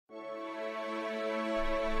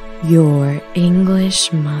Your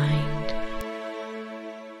English Mind.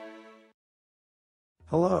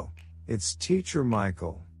 Hello, it's Teacher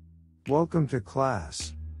Michael. Welcome to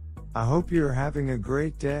class. I hope you're having a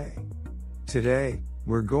great day. Today,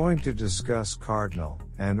 we're going to discuss cardinal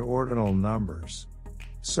and ordinal numbers.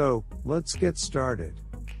 So, let's get started.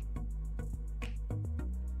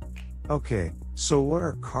 Okay, so what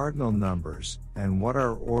are cardinal numbers, and what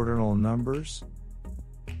are ordinal numbers?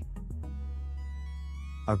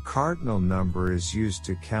 A cardinal number is used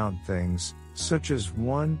to count things, such as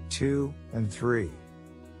 1, 2, and 3.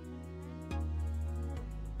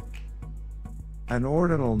 An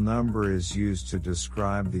ordinal number is used to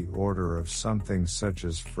describe the order of something such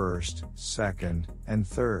as first, second, and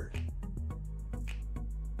third.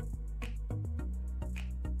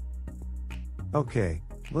 Okay,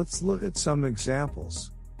 let's look at some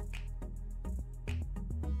examples.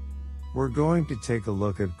 We're going to take a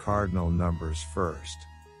look at cardinal numbers first.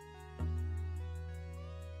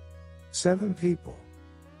 7 people.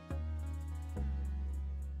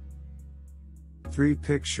 3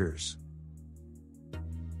 pictures.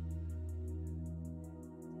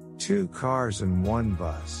 2 cars and 1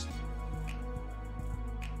 bus.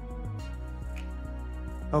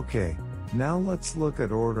 Okay, now let's look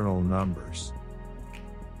at ordinal numbers.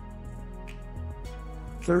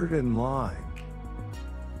 Third in line.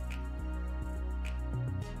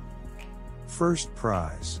 First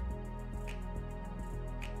prize.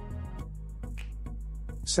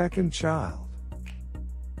 Second child.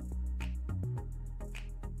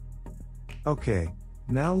 Okay,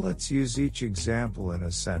 now let's use each example in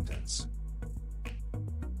a sentence.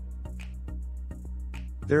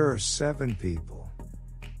 There are 7 people.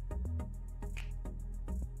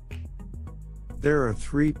 There are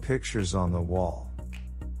 3 pictures on the wall.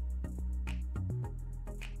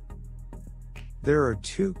 There are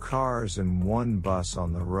 2 cars and 1 bus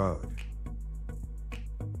on the road.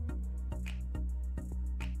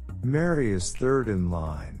 Mary is third in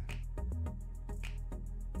line.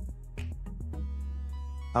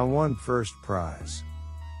 I won first prize.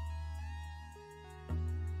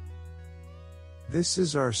 This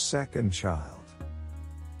is our second child.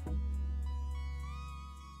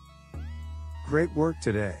 Great work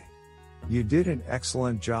today. You did an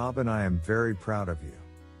excellent job and I am very proud of you.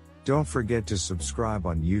 Don't forget to subscribe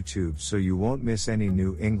on YouTube so you won't miss any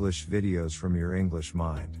new English videos from your English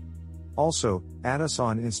mind. Also, add us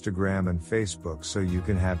on Instagram and Facebook so you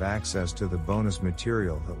can have access to the bonus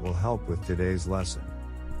material that will help with today's lesson.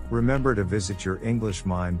 Remember to visit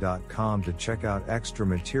yourenglishmind.com to check out extra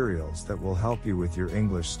materials that will help you with your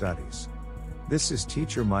English studies. This is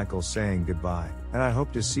Teacher Michael saying goodbye, and I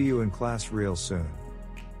hope to see you in class real soon.